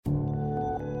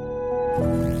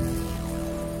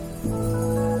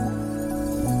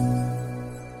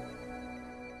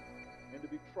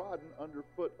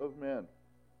underfoot of men.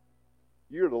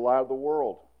 You're the light of the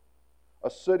world. A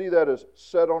city that is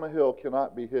set on a hill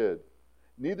cannot be hid.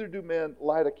 Neither do men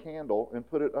light a candle and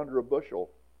put it under a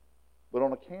bushel, but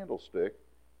on a candlestick,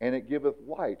 and it giveth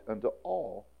light unto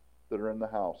all that are in the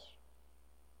house.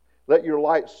 Let your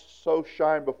light so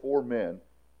shine before men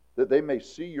that they may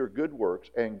see your good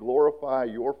works and glorify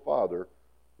your Father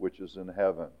which is in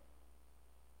heaven.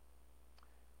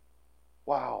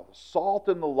 Wow, the salt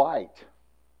and the light.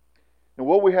 And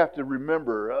what we have to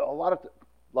remember, a lot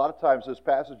of times this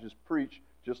passage is preached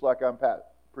just like I'm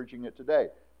preaching it today,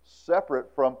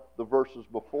 separate from the verses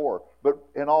before. But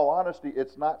in all honesty,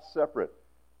 it's not separate.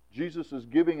 Jesus is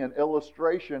giving an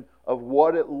illustration of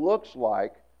what it looks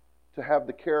like to have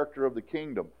the character of the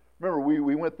kingdom. Remember,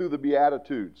 we went through the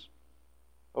Beatitudes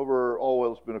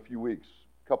it's been a few weeks,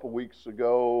 a couple weeks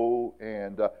ago,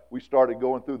 and we started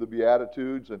going through the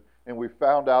Beatitudes, and we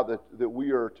found out that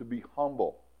we are to be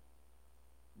humble.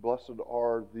 Blessed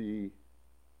are the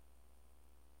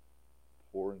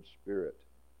poor in spirit.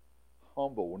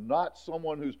 Humble, not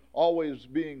someone who's always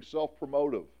being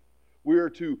self-promotive. We are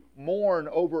to mourn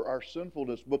over our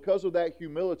sinfulness. Because of that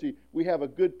humility, we have a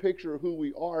good picture of who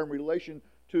we are in relation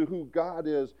to who God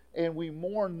is, and we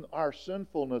mourn our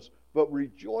sinfulness, but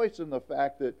rejoice in the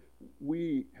fact that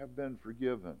we have been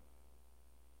forgiven.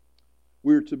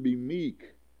 We're to be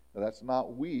meek. Now, that's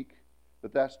not weak,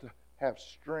 but that's to have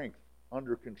strength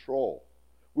under control.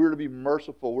 We're to be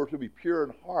merciful. We're to be pure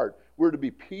in heart. We're to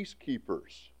be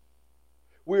peacekeepers.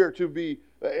 We are to be,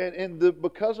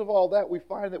 because of all that, we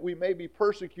find that we may be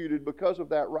persecuted because of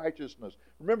that righteousness.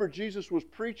 Remember, Jesus was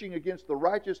preaching against the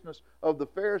righteousness of the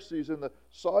Pharisees and the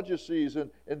Sadducees and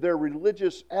their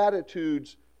religious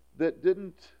attitudes that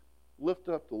didn't lift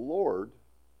up the Lord,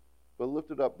 but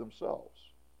lifted up themselves.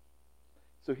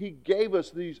 So he gave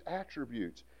us these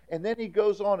attributes. And then he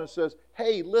goes on and says,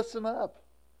 hey, listen up.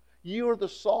 You are the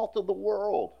salt of the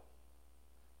world.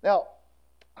 Now,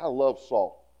 I love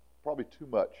salt. Probably too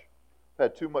much. I've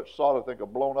had too much salt. I think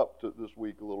I've blown up this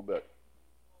week a little bit.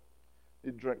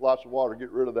 Need to drink lots of water, get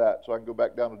rid of that so I can go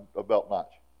back down a belt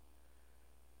notch.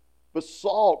 But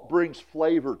salt brings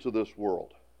flavor to this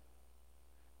world.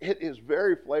 It is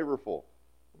very flavorful.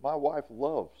 My wife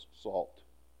loves salt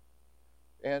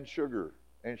and sugar.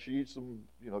 And she eats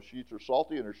she eats her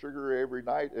salty and her sugary every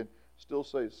night and still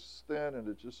stays thin, and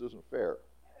it just isn't fair.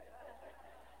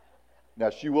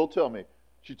 Now, she will tell me,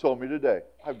 she told me today,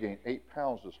 I've gained 8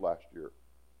 pounds this last year.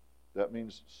 That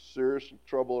means serious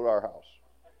trouble at our house.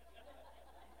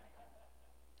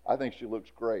 I think she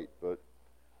looks great, but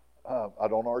I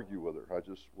don't argue with her. I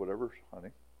just, whatever, honey.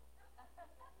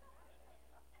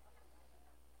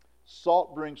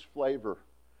 Salt brings flavor,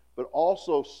 but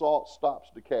also salt stops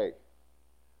decay.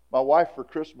 My wife for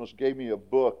Christmas gave me a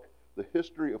book, The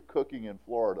History of Cooking in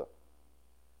Florida.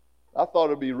 I thought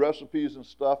it'd be recipes and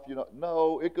stuff,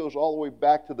 No, it goes all the way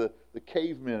back to the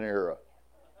caveman era.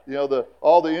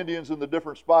 All the Indians in the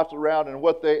different spots around and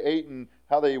what they ate and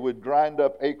how they would grind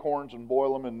up acorns and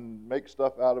boil them and make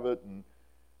stuff out of it. And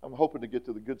I'm hoping to get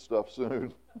to the good stuff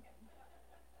soon.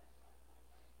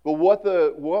 But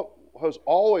what has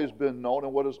always been known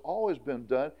and what has always been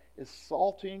done is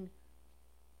salting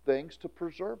things to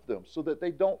preserve them so that they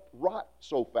don't rot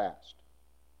so fast.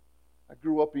 I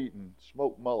grew up eating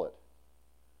smoked mullet.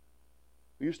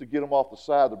 We used to get them off the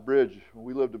side of the bridge. When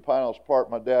we lived in Pine Hills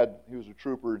Park, my dad, he was a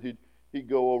trooper, and he'd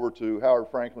go over to Howard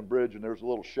Franklin Bridge, and there was a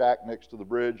little shack next to the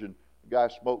bridge, and the guy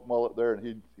smoked mullet there,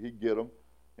 and he'd get them.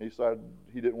 And he decided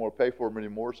he didn't want to pay for them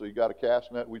anymore, so he got a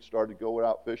cast net. We'd started going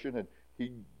out fishing, and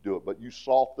he'd do it. But you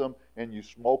salt them, and you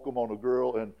smoke them on a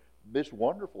grill, and it's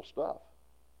wonderful stuff.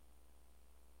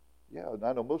 Yeah,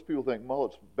 I know most people think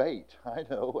mullet's bait. I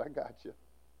know, I got you.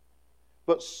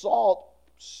 But salt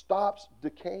stops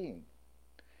decaying.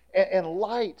 And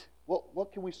light,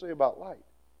 what can we say about light?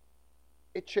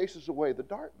 It chases away the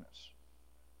darkness.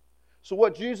 So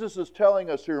what Jesus is telling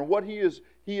us here, and what he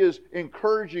is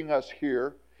encouraging us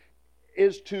here,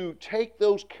 is to take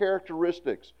those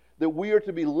characteristics that we are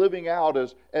to be living out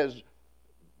as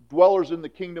dwellers in the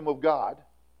kingdom of God.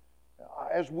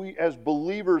 As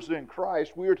believers in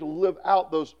Christ, we are to live out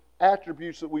those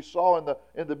attributes that we saw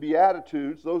in the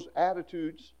Beatitudes, those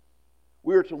attitudes.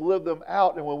 We are to live them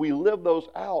out, and when we live those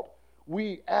out,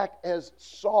 we act as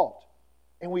salt,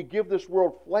 and we give this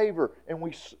world flavor, and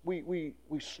we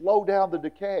slow down the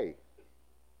decay.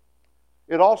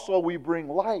 We bring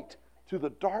light to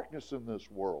the darkness in this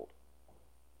world.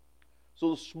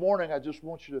 So this morning, I just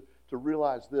want you to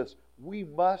realize this. We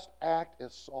must act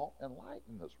as salt and light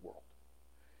in this world.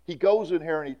 He goes in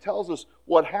here and he tells us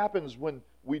what happens when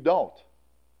we don't.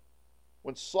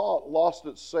 When salt lost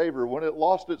its savor, when it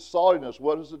lost its saltiness,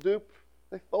 what does it do?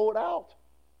 They throw it out.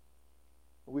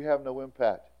 We have no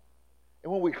impact.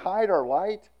 And when we hide our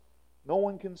light, no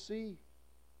one can see.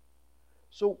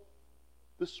 So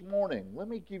this morning, let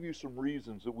me give you some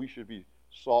reasons that we should be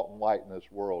salt and light in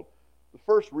this world. The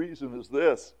first reason is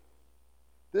this.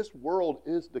 This world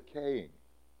is decaying.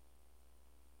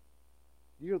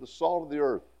 You are the salt of the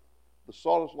earth. The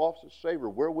salt has lost its savor.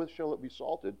 Wherewith shall it be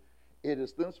salted? It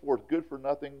is thenceforth good for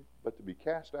nothing but to be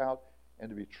cast out and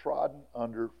to be trodden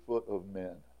under foot of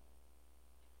men.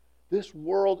 This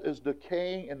world is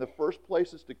decaying, and the first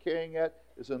place it's decaying at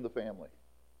is in the family.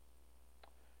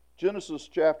 Genesis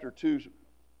chapter 2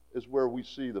 is where we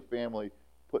see the family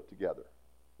put together.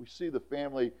 We see the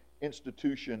family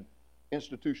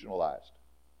institutionalized.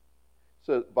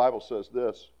 So the Bible says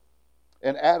this,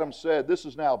 and Adam said, "This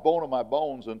is now bone of my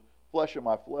bones and flesh of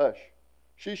my flesh.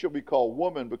 She shall be called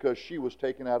woman because she was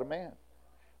taken out of man.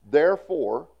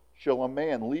 Therefore shall a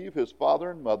man leave his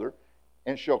father and mother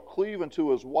and shall cleave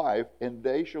unto his wife, and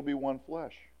they shall be one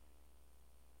flesh."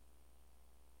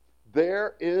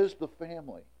 There is the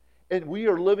family. And we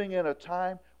are living in a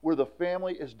time where the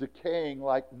family is decaying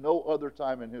like no other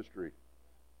time in history.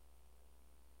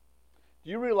 Do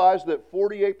you realize that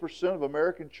 48% of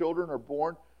American children are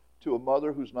born to a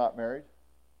mother who's not married?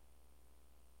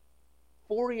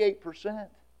 48%.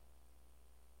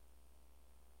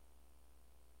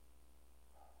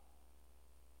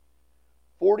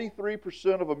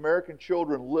 % of American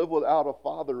children live without a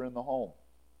father in the home.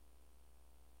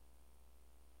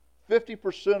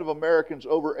 50% of Americans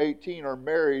over 18 are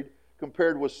married,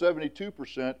 compared with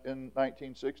 72% in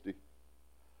 1960.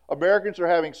 Americans are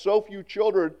having so few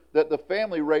children that the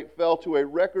family rate fell to a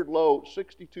record low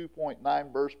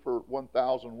 62.9 births per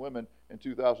 1,000 women in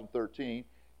 2013,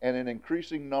 and in an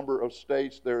increasing number of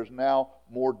states there is now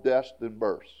more deaths than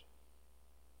births.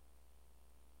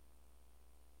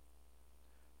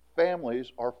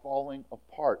 Families are falling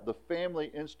apart. The family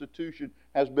institution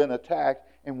has been attacked,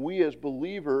 and we as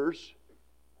believers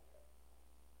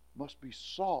must be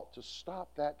salt to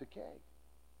stop that decay.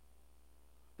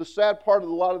 The sad part of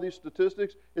a lot of these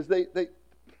statistics is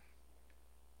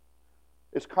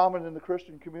it's common in the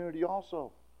Christian community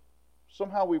also.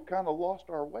 Somehow we've kind of lost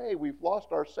our way. We've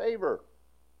lost our savor.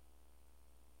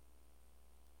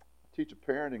 I teach a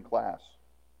parenting class,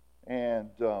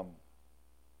 and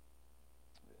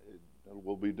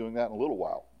we'll be doing that in a little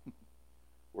while.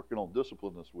 Working on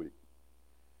discipline this week.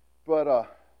 But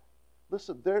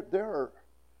listen, there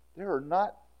are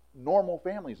not normal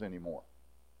families anymore.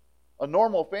 A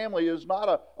normal family is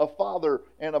not a father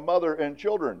and a mother and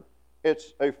children.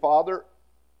 It's a father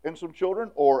and some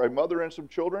children, or a mother and some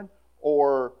children,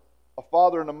 or a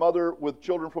father and a mother with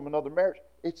children from another marriage.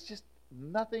 It's just,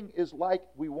 nothing is like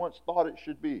we once thought it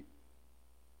should be.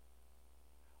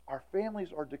 Our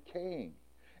families are decaying.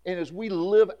 And as we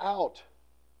live out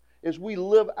this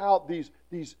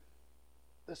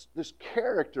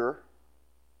character,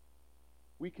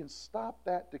 we can stop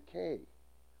that decay.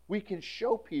 We can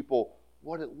show people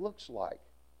what it looks like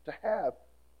to have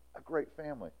a great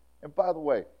family. And by the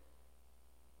way,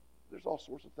 there's all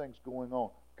sorts of things going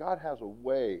on. God has a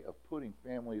way of putting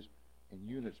families and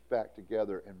units back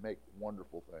together and make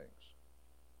wonderful things.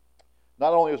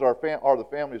 Not only is are the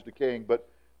families decaying, but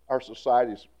our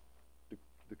society's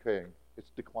decaying.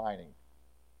 It's declining.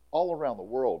 All around the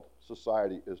world,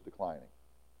 society is declining.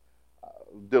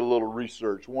 Did a little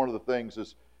research. One of the things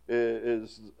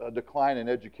is a decline in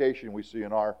education we see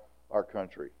in our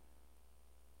country.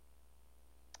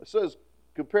 It says,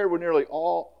 compared with nearly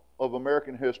all of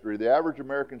American history, the average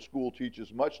American school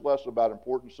teaches much less about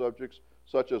important subjects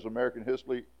such as American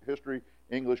history,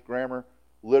 English grammar,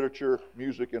 literature,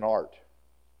 music, and art.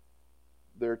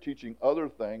 They're teaching other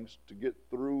things to get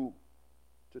through,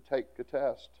 to take a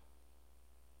test,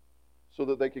 so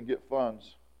that they can get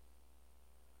funds.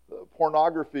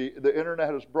 Pornography, the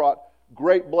internet has brought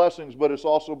great blessings, but it's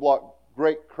also brought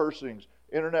great cursings.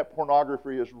 Internet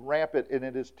pornography is rampant, and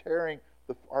it is tearing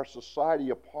our society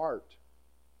apart.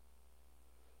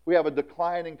 We have a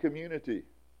declining community.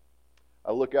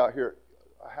 I look out here,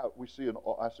 I see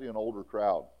an older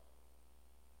crowd,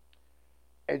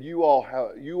 and you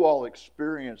all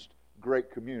experienced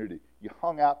great community. You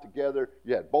hung out together,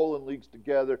 you had bowling leagues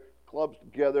together, clubs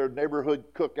together, neighborhood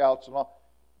cookouts and all.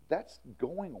 That's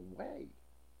going away.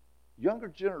 Younger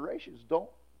generations don't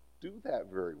do that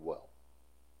very well.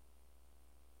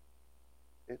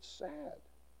 It's sad.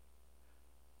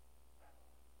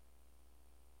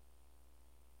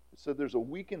 It said there's a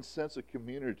weakened sense of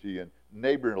community and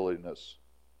neighborliness.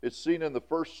 It's seen in the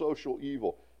first social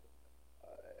evil.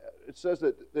 It says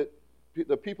that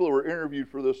the people who were interviewed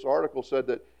for this article said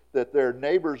that their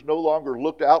neighbors no longer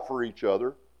looked out for each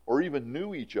other or even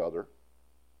knew each other.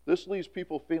 This leaves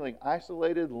people feeling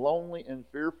isolated, lonely, and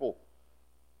fearful,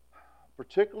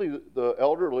 particularly the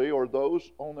elderly or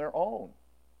those on their own.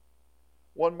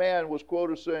 One man was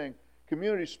quoted saying,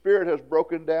 "Community spirit has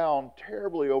broken down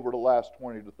terribly over the last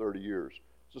 20 to 30 years.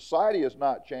 Society has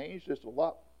not changed.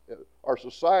 Our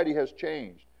society has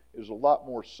changed. It is a lot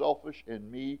more selfish in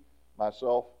me,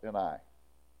 myself, and I."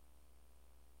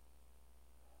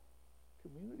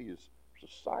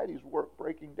 Society's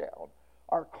breaking down.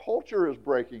 Our culture is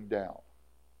breaking down.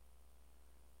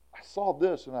 I saw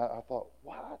this and I thought,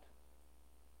 what?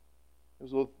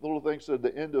 There's a little thing that said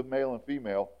the end of male and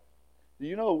female. Do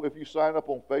you know if you sign up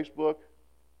on Facebook,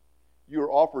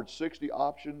 you're offered 60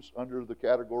 options under the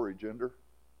category gender?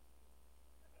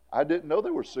 I didn't know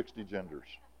there were 60 genders.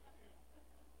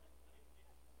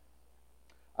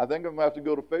 I think I'm going to have to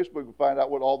go to Facebook and find out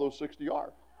what all those 60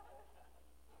 are.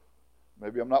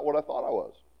 Maybe I'm not what I thought I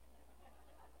was.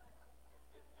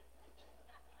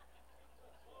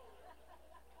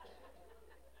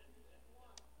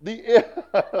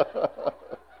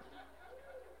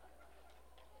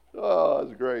 Oh,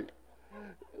 that's great.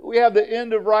 We have the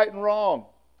end of right and wrong.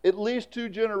 At least 2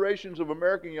 generations of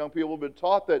American young people have been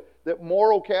taught that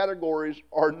moral categories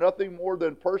are nothing more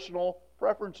than personal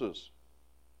preferences.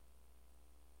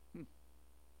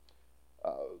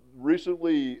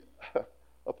 Recently,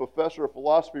 a professor of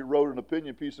philosophy wrote an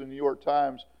opinion piece in the New York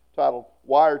Times titled,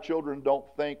 "Why Our Children Don't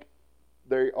Think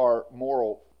There Are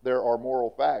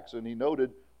Moral Facts." And he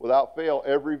noted, without fail,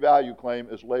 every value claim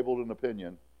is labeled an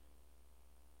opinion.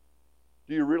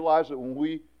 Do you realize that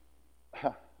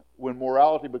when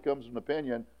morality becomes an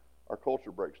opinion, our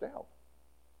culture breaks down?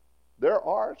 There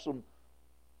are some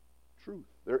truth.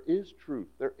 There is truth.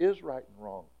 There is right and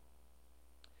wrong.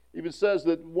 It even says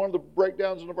that one of the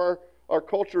breakdowns of our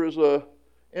culture is a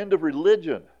end of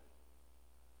religion.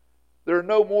 There are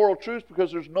no moral truths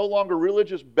because there's no longer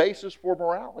religious basis for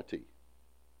morality.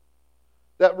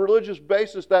 That religious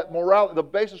basis, that morality, the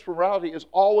basis for morality is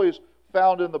always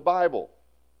found in the Bible.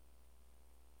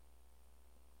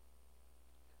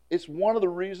 It's one of the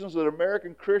reasons that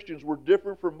American Christians were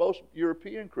different from most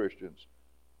European Christians.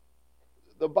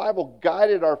 The Bible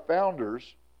guided our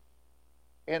founders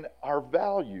and our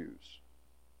values,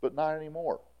 but not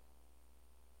anymore.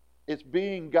 It's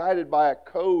being guided by a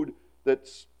code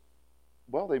that's,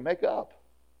 they make up.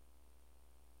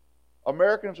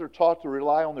 Americans are taught to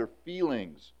rely on their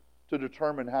feelings to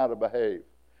determine how to behave.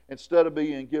 Instead of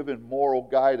being given moral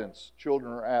guidance,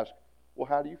 children are asked, well,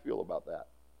 how do you feel about that?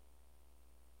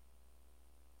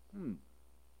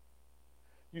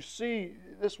 You see,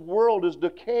 this world is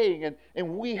decaying,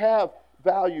 and we have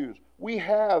values. We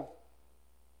have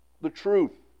the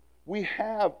truth. We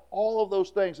have all of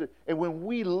those things. And when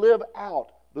we live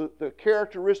out the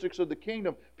characteristics of the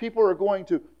kingdom, people are going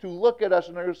to look at us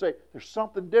and they're going to say, there's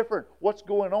something different. What's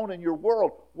going on in your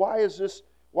world? Why is this?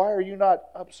 Why are you not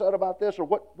upset about this? Or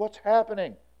what's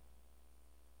happening?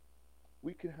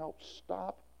 We can help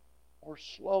stop or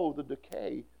slow the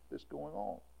decay that's going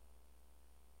on.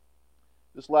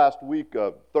 This last week,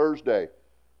 Thursday,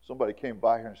 somebody came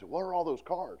by here and said, what are all those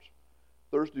cars?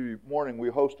 Thursday morning, we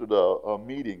hosted a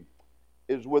meeting.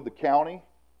 It was with the county.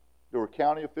 There were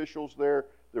county officials there.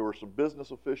 There were some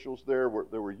business officials there.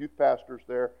 There were youth pastors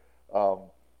there.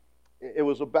 It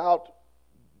was about,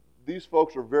 these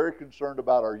folks are very concerned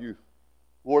about our youth.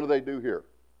 What do they do here?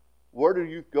 Where do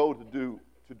youth go to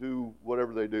do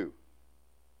whatever they do?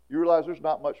 You realize there's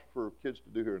not much for kids to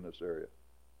do here in this area.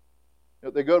 You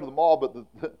know, they go to the mall, but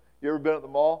you ever been at the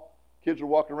mall? Kids are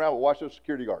walking around, but watch those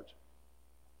security guards.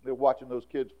 They're watching those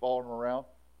kids following them around.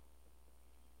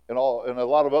 And a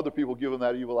lot of other people give them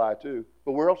that evil eye too.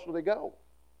 But where else do they go?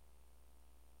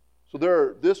 So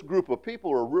this group of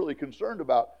people are really concerned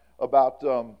about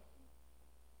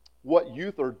what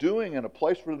youth are doing and a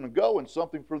place for them to go and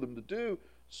something for them to do.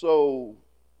 So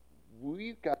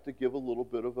we've got to give a little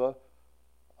bit of a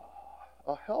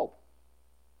help.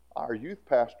 Our youth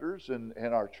pastors and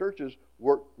our churches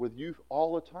work with youth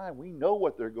all the time. We know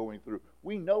what they're going through.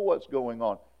 We know what's going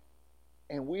on.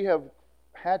 And we have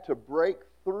had to break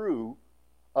through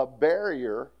a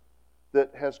barrier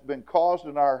that has been caused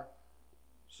in our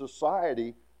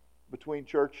society between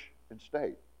church and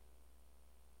state.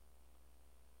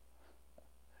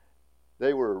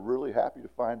 They were really happy to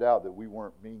find out that we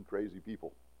weren't mean, crazy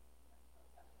people.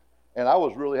 And I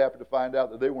was really happy to find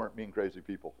out that they weren't mean, crazy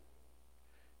people.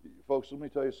 Folks, let me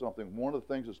tell you something. One of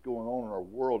the things that's going on in our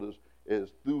world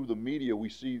is through the media we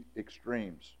see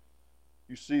extremes.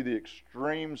 You see the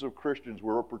extremes of Christians.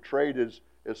 We're portrayed as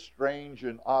strange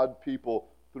and odd people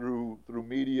through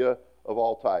media of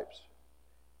all types.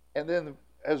 And then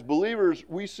as believers,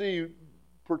 we see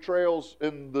portrayals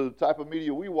in the type of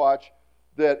media we watch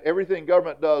that everything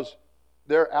government does,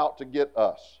 they're out to get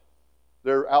us.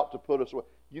 They're out to put us away.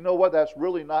 You know what? That's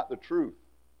really not the truth.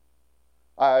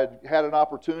 I had an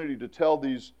opportunity to tell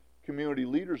these community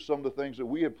leaders some of the things that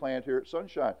we had planned here at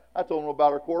Sunshine. I told them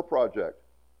about our core project.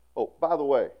 Oh, by the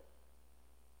way,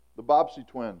 the Bobbsey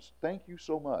twins, thank you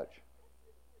so much.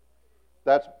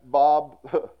 That's Bob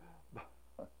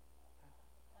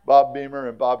Beamer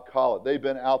and Bob Collett. They've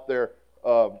been out there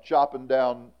chopping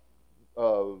down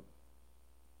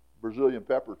Brazilian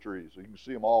pepper trees. You can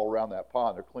see them all around that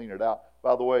pond. They're cleaning it out.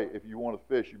 By the way, if you want to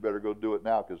fish, you better go do it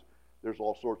now because there's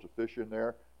all sorts of fish in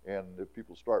there. And if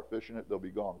people start fishing it, they'll be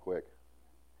gone quick.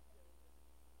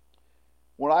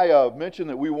 When I mentioned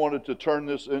that we wanted to turn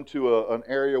this into an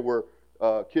area where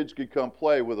kids could come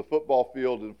play with a football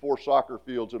field and 4 soccer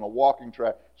fields and a walking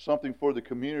track, something for the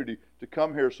community to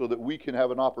come here so that we can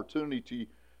have an opportunity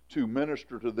to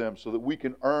minister to them, so that we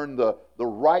can earn the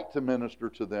right to minister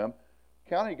to them,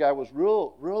 county guy was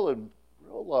real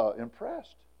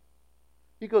impressed.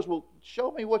 He goes, well,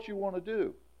 show me what you want to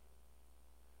do.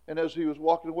 And as he was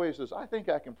walking away, he says, I think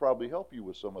I can probably help you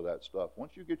with some of that stuff.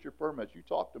 Once you get your permits, you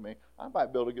talk to me, I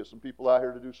might be able to get some people out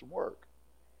here to do some work.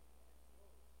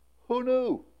 Who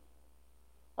knew?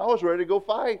 I was ready to go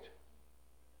fight.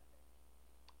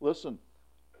 Listen,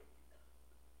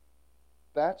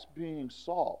 that's being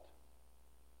salt.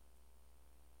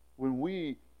 When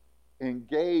we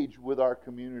engage with our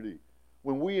community,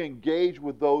 when we engage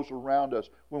with those around us,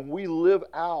 when we live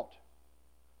out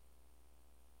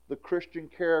the Christian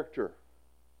character,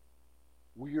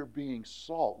 we are being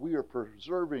salt. We are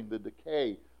preserving the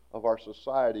decay of our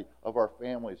society, of our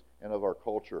families, and of our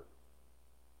culture.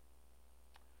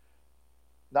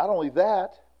 Not only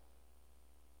that,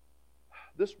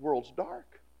 this world's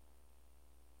dark.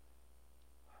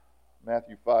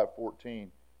 Matthew 5:14.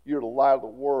 You are the light of the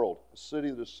world. A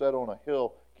city that is set on a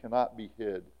hill cannot be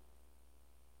hid.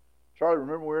 Charlie,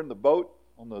 remember we were in the boat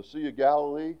on the Sea of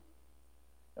Galilee?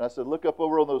 And I said, look up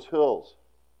over on those hills.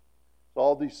 It's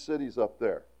all these cities up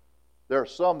there. There are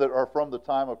some that are from the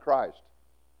time of Christ.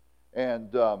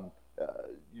 And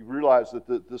you realize that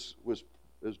this was,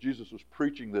 as Jesus was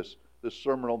preaching this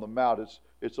Sermon on the Mount,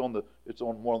 it's on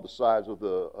one of the sides of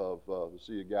the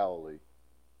Sea of Galilee.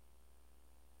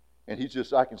 And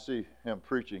I can see him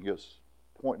preaching, just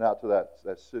pointing out to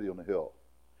that city on the hill.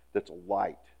 That's a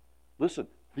light. Listen,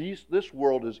 this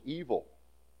world is evil.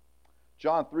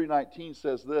 John 3:19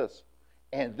 says this,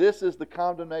 and this is the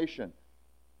condemnation,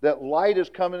 that light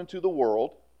is coming into the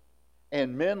world,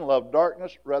 and men love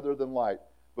darkness rather than light,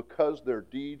 because their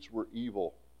deeds were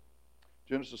evil.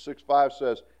 Genesis 6:5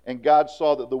 says, and God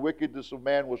saw that the wickedness of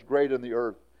man was great in the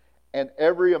earth, and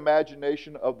every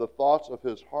imagination of the thoughts of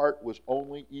his heart was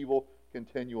only evil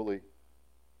continually.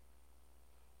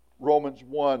 Romans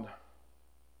 1,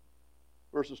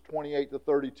 verses 28 to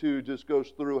 32 just goes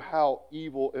through how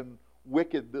evil and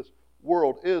wicked this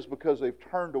world is because they've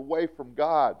turned away from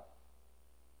God.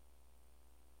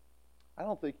 I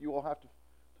don't think you all have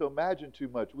to imagine too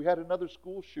much. We had another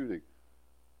school shooting.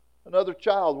 Another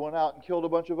child went out and killed a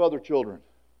bunch of other children.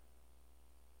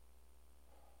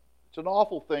 It's an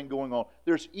awful thing going on.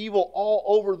 There's evil all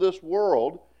over this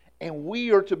world, and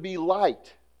we are to be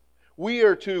light. We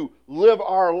are to live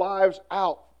our lives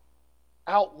out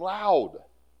loud.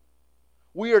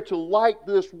 We are to light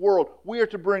this world. We are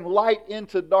to bring light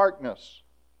into darkness.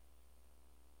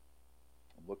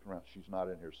 I'm looking around. She's not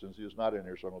in here. Cynthia's not in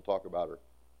here, so I'm going to talk about her.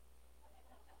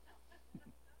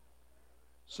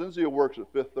 Cynthia works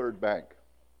at Fifth Third Bank,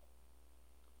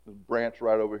 the branch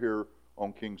right over here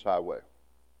on Kings Highway.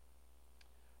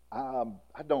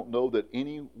 I don't know that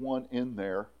anyone in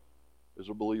there is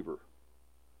a believer.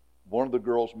 One of the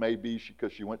girls may be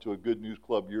because she went to a Good News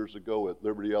Club years ago at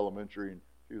Liberty Elementary, and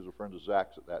she was a friend of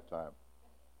Zach's at that time.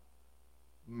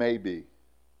 Maybe.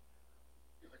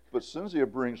 But Cynthia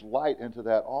brings light into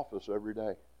that office every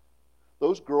day.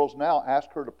 Those girls now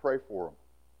ask her to pray for them.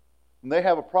 When they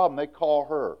have a problem, they call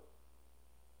her.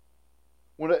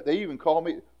 When they even call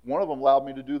me, one of them allowed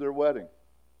me to do their wedding.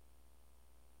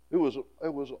 It was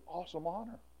an awesome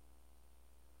honor.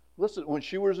 Listen, when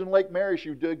she was in Lake Mary,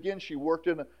 she worked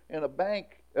in a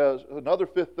bank, another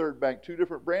Fifth Third Bank, 2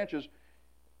 different branches.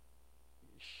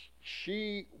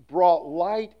 She brought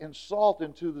light and salt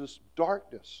into this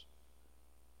darkness.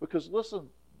 Because listen,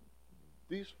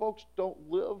 these folks don't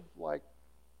live like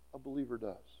a believer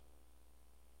does.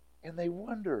 And they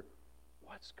wonder,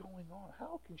 what's going on?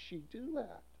 How can she do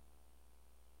that?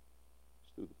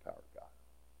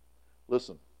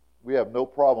 Listen, we have no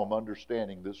problem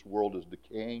understanding this world is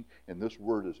decaying and this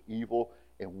world is evil,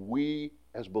 and we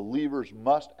as believers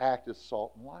must act as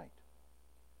salt and light.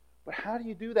 But how do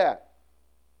you do that?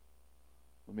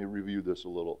 Let me review this a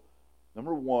little.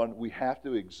 Number one, we have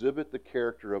to exhibit the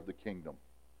character of the kingdom.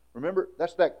 Remember,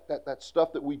 that's that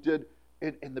stuff that we did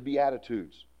in the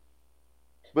Beatitudes.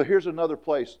 But here's another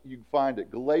place you can find it.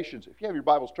 Galatians. If you have your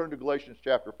Bibles, turn to Galatians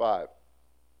chapter 5.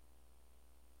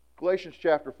 Galatians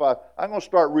chapter 5. I'm going to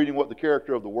start reading what the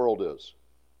character of the world is.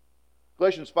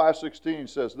 Galatians 5:16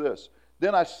 says this.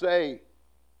 Then I say,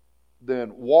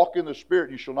 walk in the Spirit,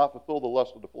 and you shall not fulfill the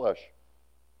lust of the flesh.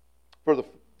 For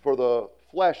the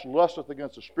flesh lusteth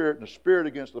against the Spirit, and the Spirit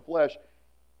against the flesh.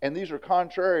 And these are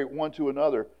contrary one to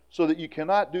another, so that you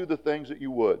cannot do the things that you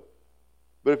would.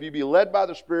 But if you be led by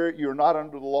the Spirit, you are not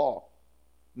under the law.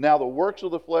 Now the works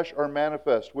of the flesh are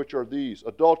manifest, which are these: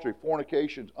 adultery,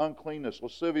 fornications, uncleanness,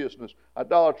 lasciviousness,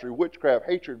 idolatry, witchcraft,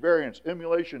 hatred, variance,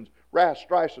 emulations, wrath,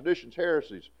 strife, seditions,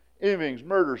 heresies, envyings,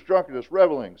 murders, drunkenness,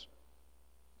 revellings,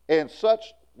 and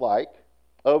such like,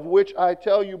 of which I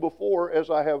tell you before, as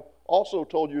I have also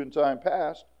told you in time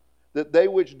past, that they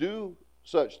which do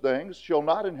such things shall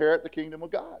not inherit the kingdom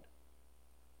of God.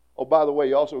 Oh, by the way,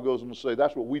 he also goes on to say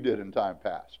that's what we did in time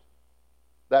past.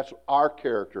 That's our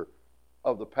character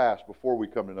of the past before we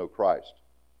come to know Christ.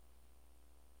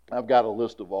 I've got a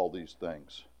list of all these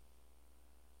things.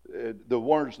 The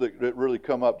words that really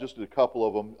come up, just a couple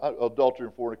of them: adultery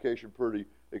and fornication, pretty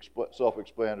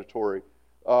self-explanatory.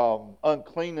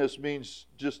 Uncleanness means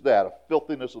just that, a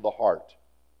filthiness of the heart.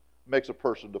 Makes a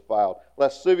person defiled.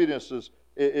 Lasciviousness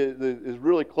is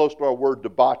really close to our word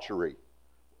debauchery.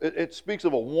 It speaks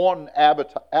of a wanton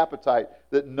appetite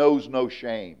that knows no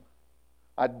shame.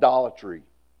 Idolatry.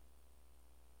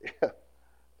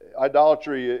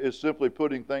 Idolatry is simply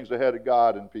putting things ahead of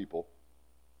God and people.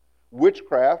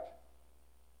 Witchcraft,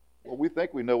 well, we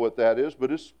think we know what that is,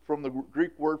 but it's from the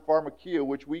Greek word pharmakia,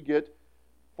 which we get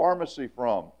pharmacy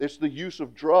from. It's the use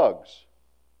of drugs.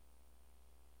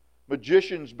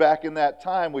 Magicians back in that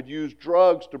time would use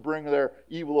drugs to bring their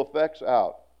evil effects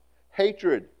out.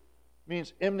 Hatred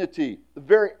means enmity, the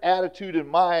very attitude in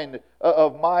mind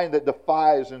that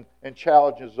defies and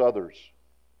challenges others.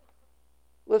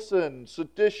 Listen,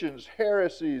 seditions,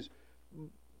 heresies,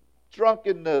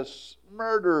 drunkenness,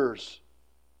 murders.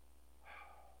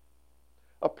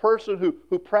 A person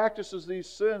who practices these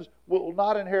sins will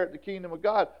not inherit the kingdom of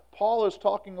God. Paul is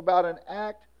talking about an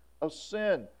act of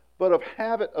sin, but of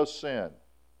habit of sin.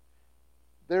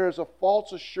 There is a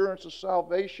false assurance of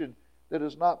salvation that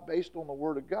is not based on the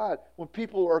Word of God. When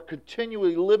people are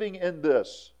continually living in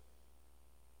this,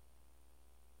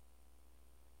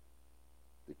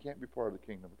 they can't be part of the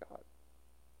kingdom of God.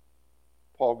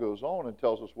 Paul goes on and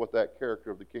tells us what that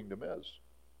character of the kingdom is.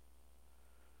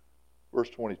 Verse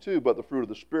 22, but the fruit of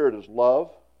the Spirit is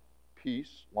love,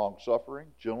 peace, long-suffering,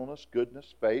 gentleness,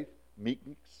 goodness, faith,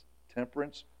 meekness,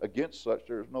 temperance. Against such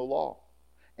there is no law.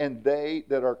 And they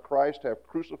that are Christ have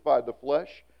crucified the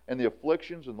flesh and the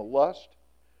afflictions and the lust.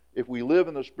 If we live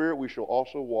in the Spirit, we shall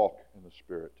also walk in the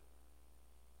Spirit.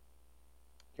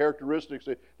 Characteristics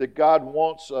that God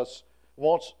wants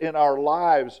in our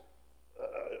lives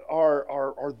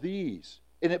are these.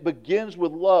 And it begins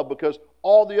with love, because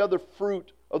all the other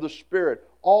fruit of the Spirit,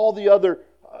 all the other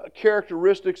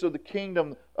characteristics of the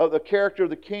kingdom, of the character of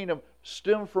the kingdom,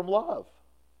 stem from love.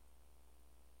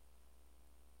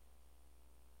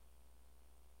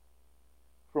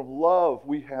 From love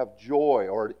we have joy,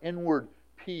 or an inward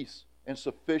peace and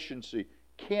sufficiency.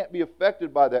 Can't be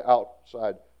affected by the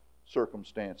outside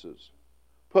circumstances.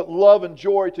 Put love and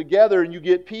joy together and you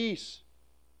get peace.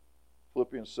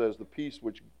 Philippians says the peace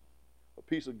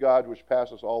of God which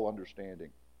passes all understanding.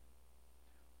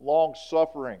 Long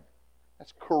suffering,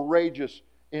 that's courageous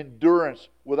endurance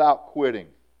without quitting.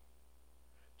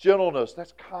 Gentleness,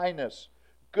 that's kindness.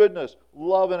 Goodness,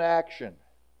 love in action.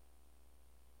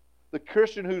 The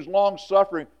Christian who's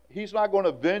long-suffering, he's not going to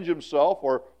avenge himself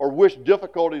or wish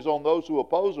difficulties on those who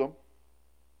oppose him.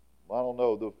 I don't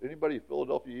know. Anybody a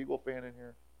Philadelphia Eagle fan in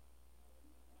here?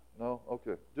 No?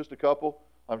 Okay. Just a couple?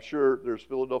 I'm sure there's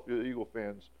Philadelphia Eagle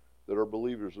fans that are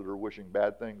believers that are wishing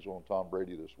bad things on Tom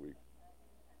Brady this week.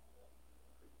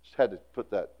 Just had to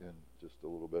put that in just a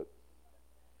little bit.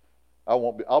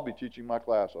 I'll be teaching my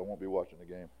class. I won't be watching the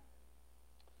game.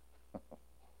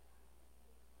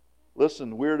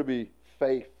 Listen, we're to be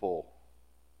faithful,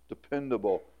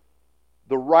 dependable,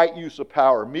 the right use of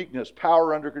power, meekness,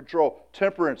 power under control,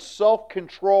 temperance,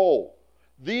 self-control.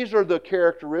 These are the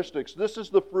characteristics. This is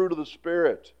the fruit of the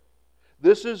Spirit.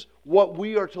 This is what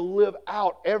we are to live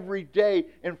out every day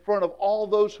in front of all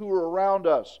those who are around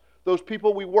us. those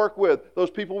people we work with,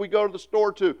 those people we go to the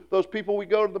store to, those people we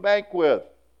go to the bank with.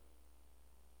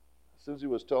 Susie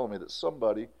was telling me that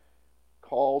somebody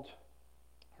called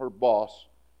her boss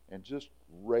and just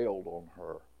railed on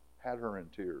her, had her in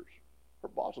tears. Her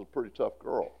boss was a pretty tough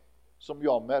girl. Some of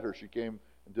y'all met her. She came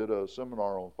and did a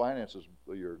seminar on finances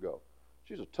a year ago.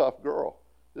 She's a tough girl.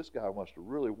 This guy must have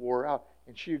really wore her out.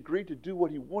 And she agreed to do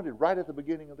what he wanted right at the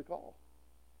beginning of the call.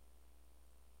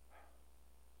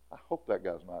 I hope that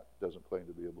guy doesn't claim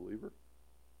to be a believer.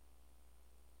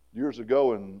 Years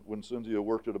ago, when Cynthia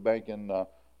worked at a bank in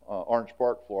Orange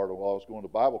Park, Florida, while I was going to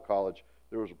Bible college,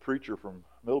 there was a preacher from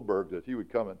Middleburg that he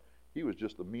would come and he was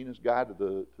just the meanest guy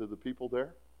to the people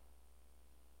there.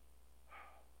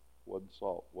 Wasn't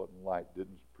salt, wasn't light,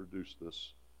 didn't produce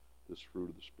this fruit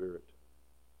of the Spirit.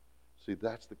 See,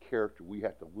 that's the character we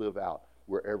have to live out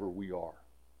wherever we are.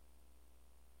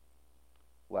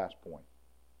 Last point.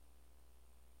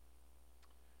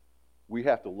 We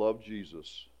have to love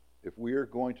Jesus. If we are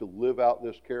going to live out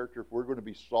this character, if we're going to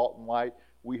be salt and light,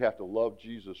 we have to love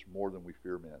Jesus more than we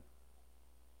fear men.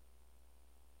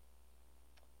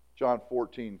 John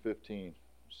 14:15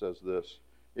 says this,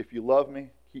 "If you love me,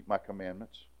 keep my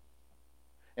commandments.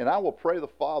 And I will pray the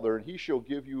Father, and he shall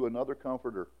give you another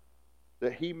comforter,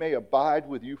 that he may abide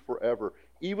with you forever,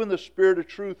 even the Spirit of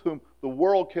truth, whom the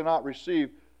world cannot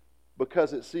receive,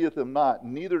 because it seeth him not,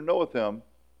 neither knoweth him,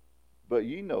 but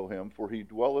ye know him, for he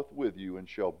dwelleth with you and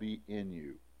shall be in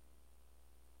you."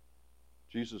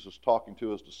 Jesus is talking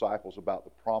to his disciples about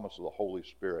the promise of the Holy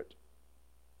Spirit.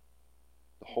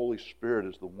 The Holy Spirit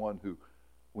is the one who,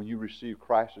 when you receive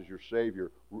Christ as your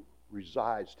Savior,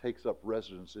 resides, takes up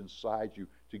residence inside you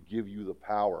to give you the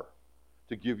power,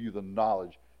 to give you the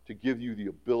knowledge, to give you the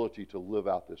ability to live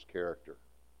out this character.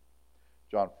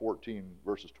 John 14,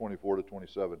 verses 24 to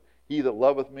 27. "He that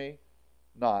loveth me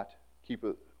not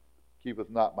keepeth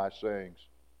not my sayings.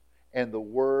 And the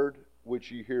word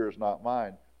which ye hear is not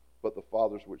mine, but the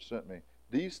Father's which sent me.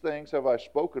 These things have I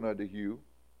spoken unto you,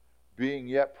 being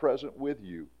yet present with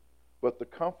you. But the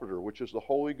Comforter, which is the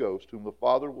Holy Ghost, whom the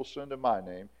Father will send in my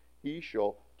name, he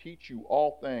shall teach you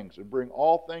all things, and bring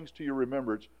all things to your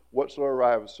remembrance, whatsoever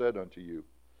I have said unto you.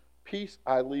 Peace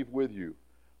I leave with you,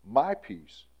 my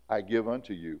peace I give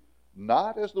unto you.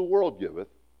 Not as the world giveth,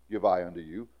 give I unto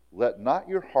you. Let not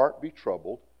your heart be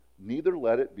troubled, neither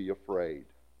let it be afraid."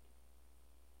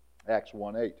 Acts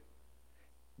 1:8.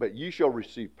 "But ye shall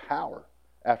receive power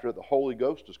after the Holy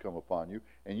Ghost has come upon you,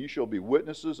 and ye shall be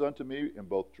witnesses unto me in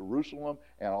both Jerusalem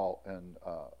and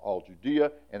all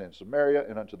Judea and in Samaria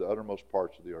and unto the uttermost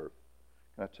parts of the earth."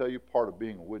 Can I tell you, part of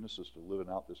being a witness is to living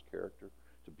out this character,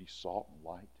 to be salt and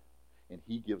light, and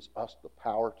he gives us the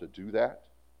power to do that.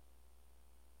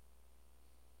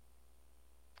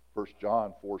 1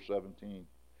 John 4:17.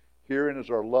 "Herein is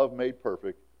our love made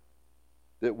perfect,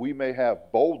 that we may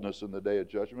have boldness in the day of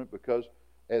judgment, because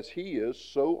as he is,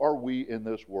 so are we in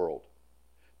this world.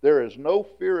 There is no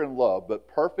fear in love, but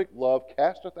perfect love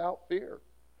casteth out fear,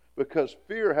 because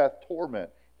fear hath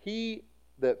torment. He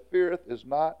that feareth is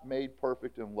not made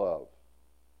perfect in love.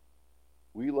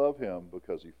 We love him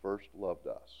because he first loved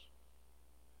us."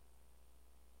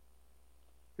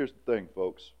 Here's the thing,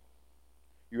 folks.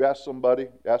 You ask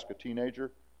a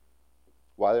teenager,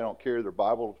 why they don't carry their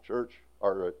Bible to church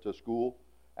or to school.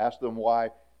 Ask them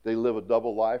why they live a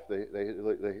double life.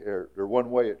 They're one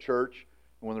way at church,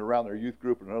 and when they're around their youth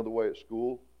group, and another way at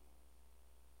school.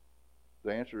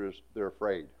 The answer is they're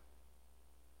afraid.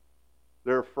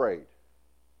 They're afraid.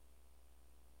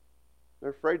 They're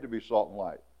afraid to be salt and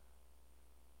light.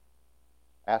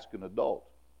 Ask an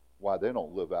adult why they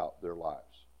don't live out their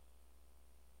lives.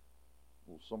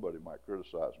 Well, somebody might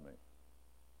criticize me.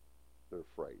 They're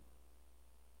afraid.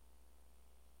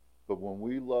 But when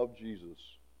we love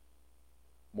Jesus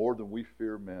more than we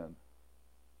fear men,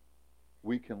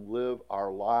 we can live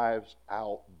our lives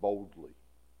out boldly.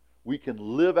 We can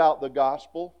live out the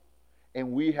gospel,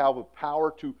 and we have the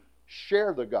power to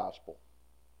share the gospel.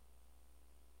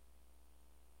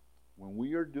 When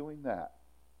we are doing that,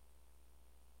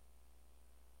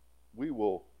 we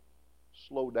will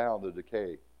slow down the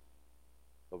decay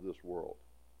of this world.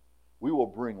 We will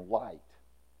bring light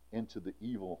into the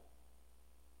evil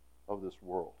of this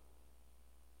world.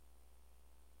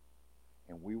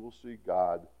 And we will see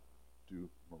God do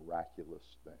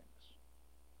miraculous things.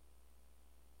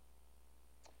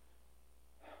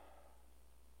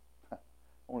 I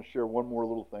want to share one more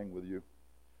little thing with you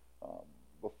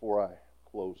before I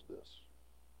close this,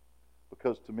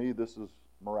 because to me this is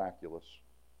miraculous.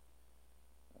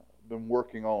 I've been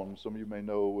working on, some of you may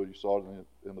know, what you saw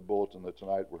in the bulletin, that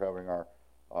tonight we're having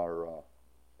our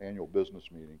annual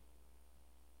business meeting.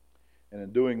 And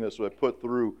in doing this, I went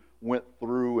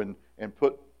through and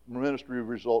put ministry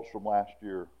results from last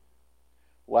year.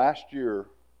 Last year,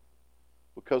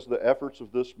 because of the efforts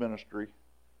of this ministry,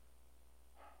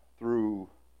 through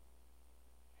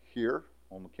here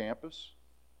on the campus,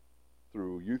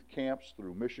 through youth camps,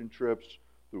 through mission trips,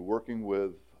 through working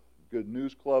with Good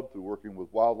News Club, through working with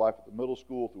Wildlife at the middle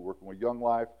school, through working with Young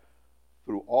Life,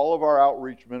 through all of our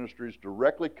outreach ministries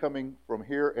directly coming from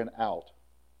here and out,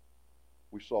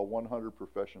 we saw 100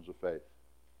 professions of faith.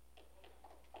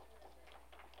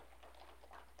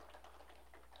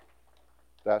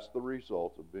 That's the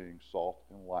result of being salt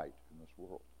and light in this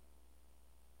world.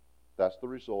 That's the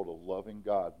result of loving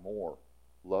God more,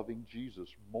 loving Jesus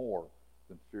more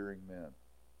than fearing men.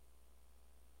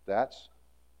 That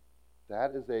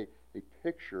is a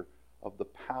picture of the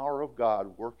power of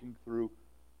God working through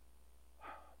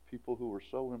people who are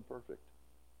so imperfect.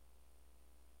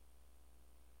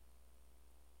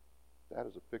 That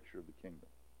is a picture of the kingdom.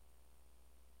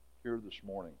 Here this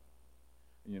morning,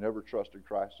 and you never trusted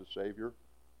Christ as Savior.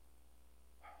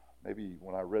 Maybe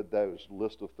when I read those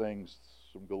list of things,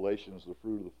 some Galatians, the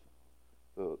fruit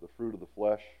of the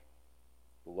flesh,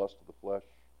 the lust of the flesh.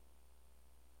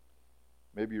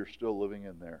 Maybe you're still living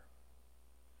in there.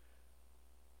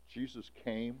 Jesus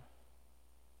came.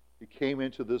 He came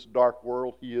into this dark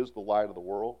world. He is the light of the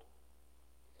world.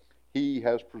 He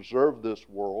has preserved this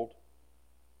world.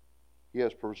 He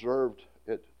has preserved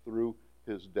it through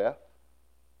His death,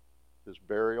 His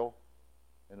burial,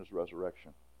 and His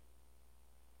resurrection.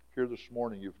 Here this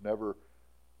morning, you've never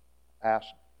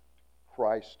asked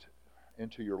Christ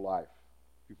into your life.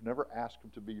 You've never asked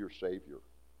Him to be your Savior.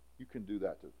 You can do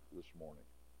that this morning.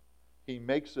 He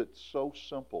makes it so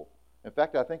simple. In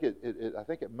fact, I think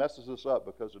it messes us up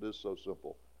because it is so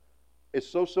simple. It's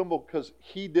so simple because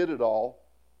He did it all,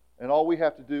 and all we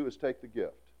have to do is take the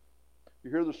gift.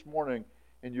 You're here this morning,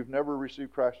 and you've never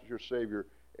received Christ as your Savior.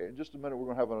 In just a minute,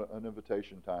 we're going to have an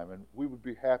invitation time, and we would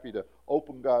be happy to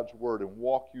open God's Word and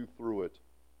walk you through it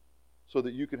so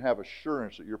that you can have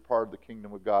assurance that you're part of the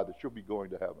kingdom of God, that you'll be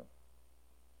going to heaven.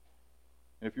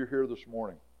 And if you're here this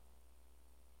morning,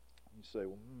 you say,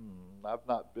 well,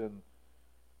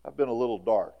 I've been a little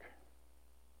dark.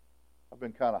 I've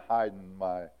been kind of hiding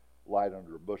my light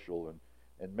under a bushel,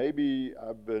 and maybe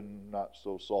I've been not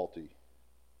so salty.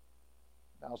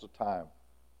 Now's the time.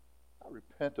 I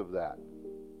repent of that.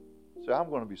 Say,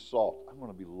 I'm going to be salt. I'm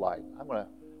going to be light. I'm going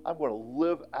to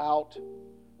live out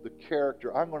the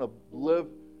character. I'm going to live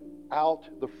out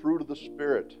the fruit of the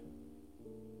Spirit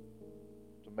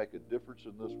to make a difference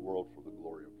in this world for the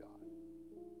glory of God.